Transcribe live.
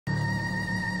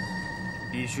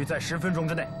必须在10分钟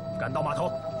之内赶到码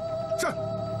头。是。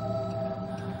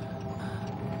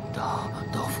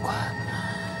豆腐官，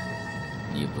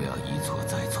你不要一错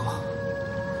再错。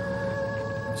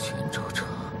泉州城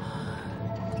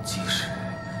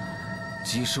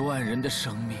几十万人的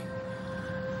生命。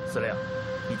司令，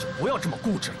你就不要这么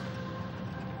固执了。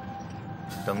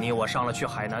等你我上了去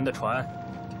海南的船，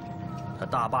他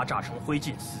大坝炸成灰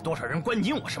烬，死多少人关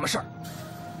你我什么事儿？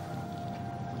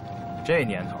这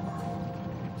年头，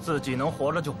自己能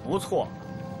活着就不错了。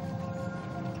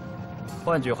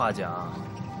换句话讲，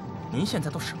您现在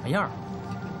都什么样了？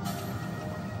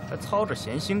还操着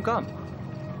闲心干嘛？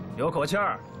有口气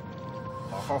儿，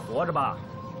好好活着吧。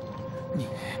你，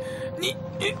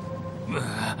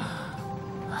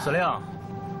司令，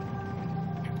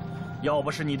要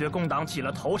不是你对共党起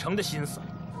了投诚的心思，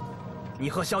你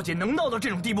和小姐能闹到这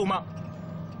种地步吗？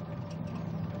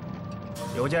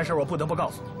有件事我不得不告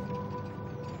诉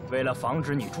你，为了防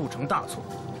止你铸成大错，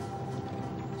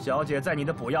小姐在你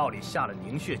的补药里下了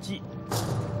凝血剂，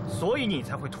所以你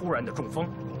才会突然的中风。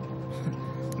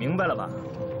明白了吧？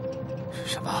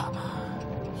什么？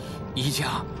一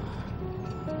家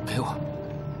给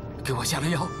我下了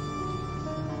药？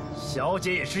小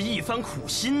姐也是一番苦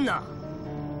心呐，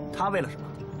她为了什么？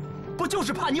不就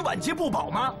是怕你晚节不保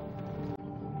吗？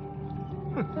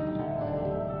哼！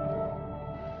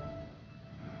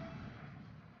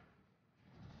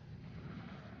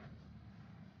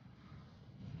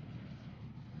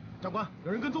长官，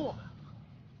有人跟踪我们。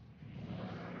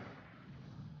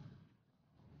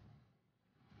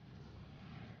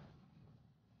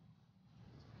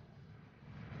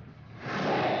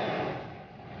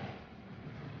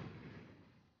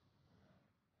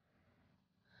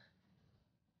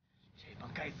这帮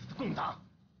该死的共党，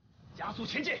加速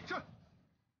前进！是。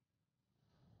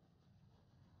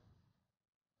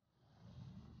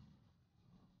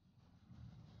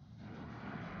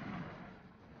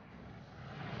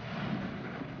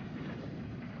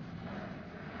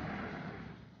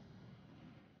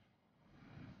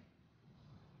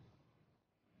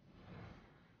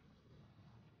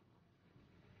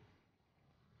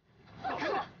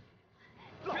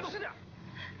老实点！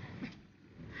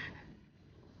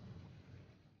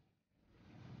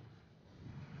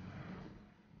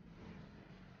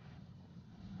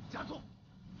加速！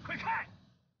快开！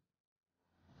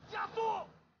加速！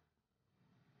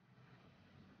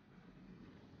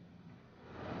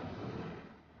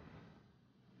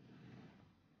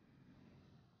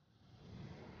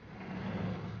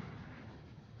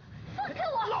放开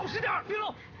我！老实点，别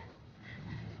动！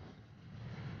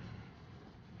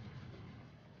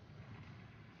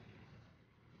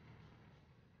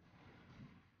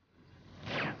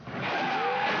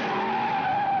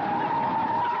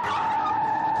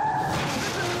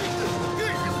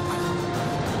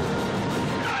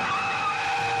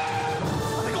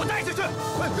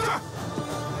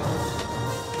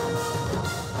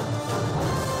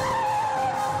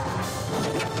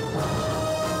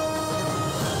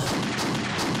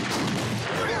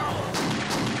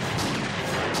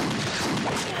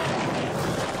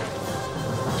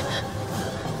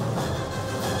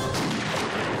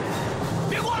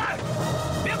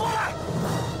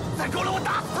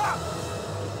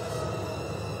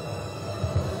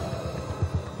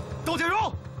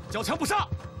交枪不杀，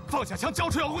放下枪，交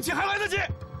出遥控器还来得及。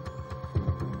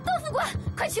窦副官，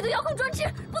快启动遥控装置，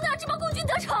不能让这帮共军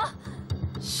得逞。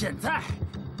现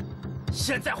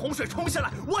在洪水冲下来，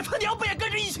我他娘不也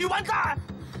跟着一起完蛋？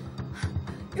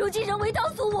如今人为刀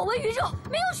俎，我为鱼肉，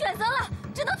没有选择了，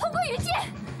只能同归于尽。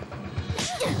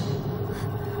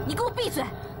你给我闭嘴！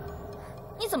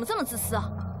你怎么这么自私啊？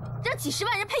让几10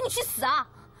万人陪你去死啊？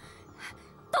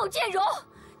窦建荣，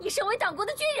你身为党国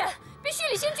的军人，必须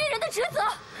履行军人的职责。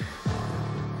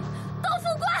窦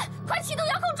副官，快启动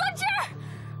遥控装置！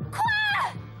快！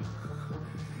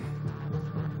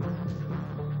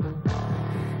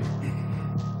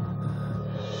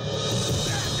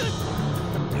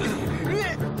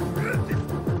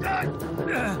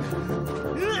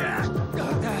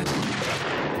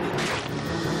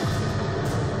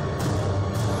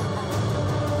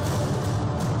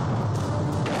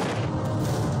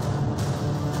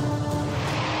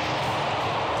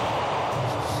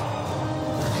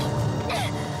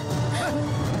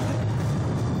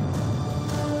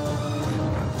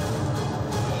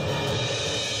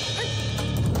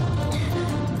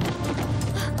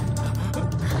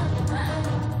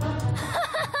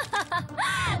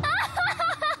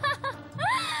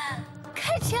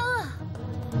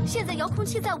现在遥控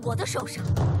器在我的手上，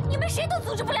你们谁都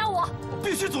阻止不了我。我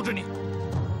必须阻止你，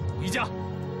宜家，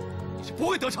你是不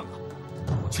会得逞的。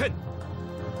我劝你，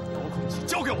遥控器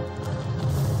交给我，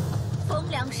风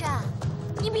凉扇，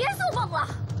你别做梦了！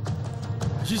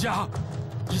一家，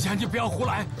一家，你不要胡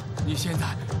来！你现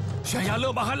在悬崖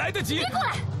勒马还来得及。别过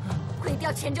来！毁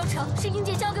掉黔州城是英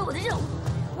杰交给我的任务，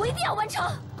我一定要完成。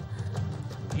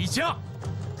一家，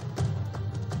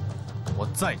我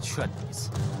再劝你一次，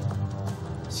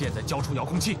现在交出遥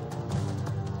控器，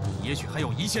你也许还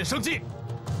有一线生机。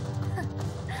哼，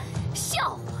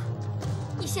笑话！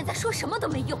你现在说什么都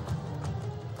没用，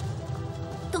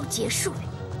都结束了，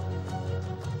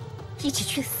一起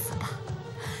去死吧！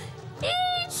一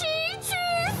起去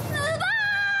死吧！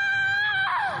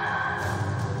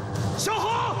小红。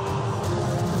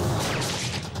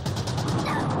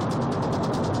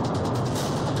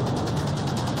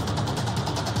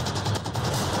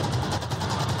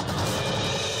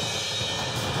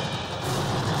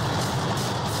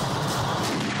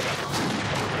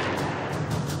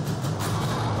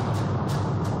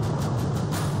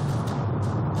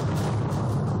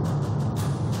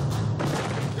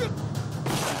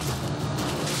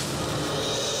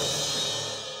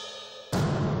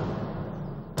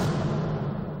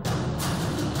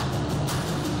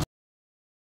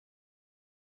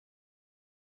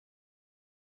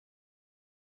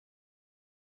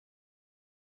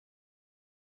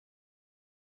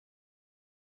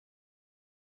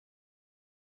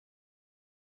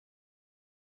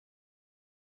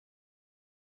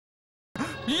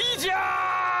一家，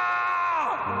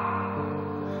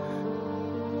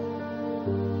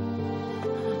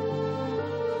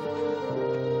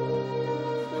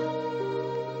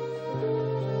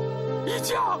一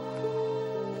家，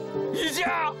一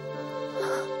家，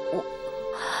我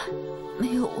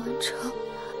没有完成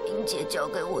英杰交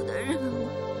给我的任务，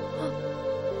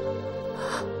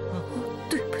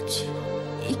对不起，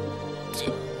英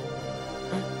杰，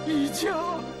一家。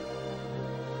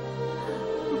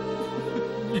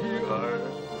女儿，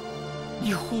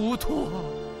你糊涂啊！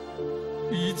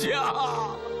一家，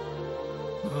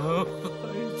孩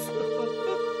子，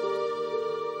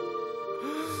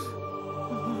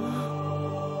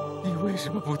你为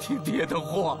什么不听爹的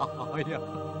话呀，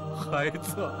孩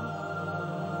子？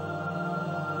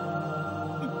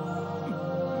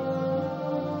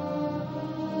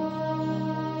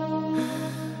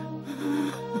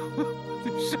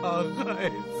傻孩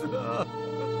子。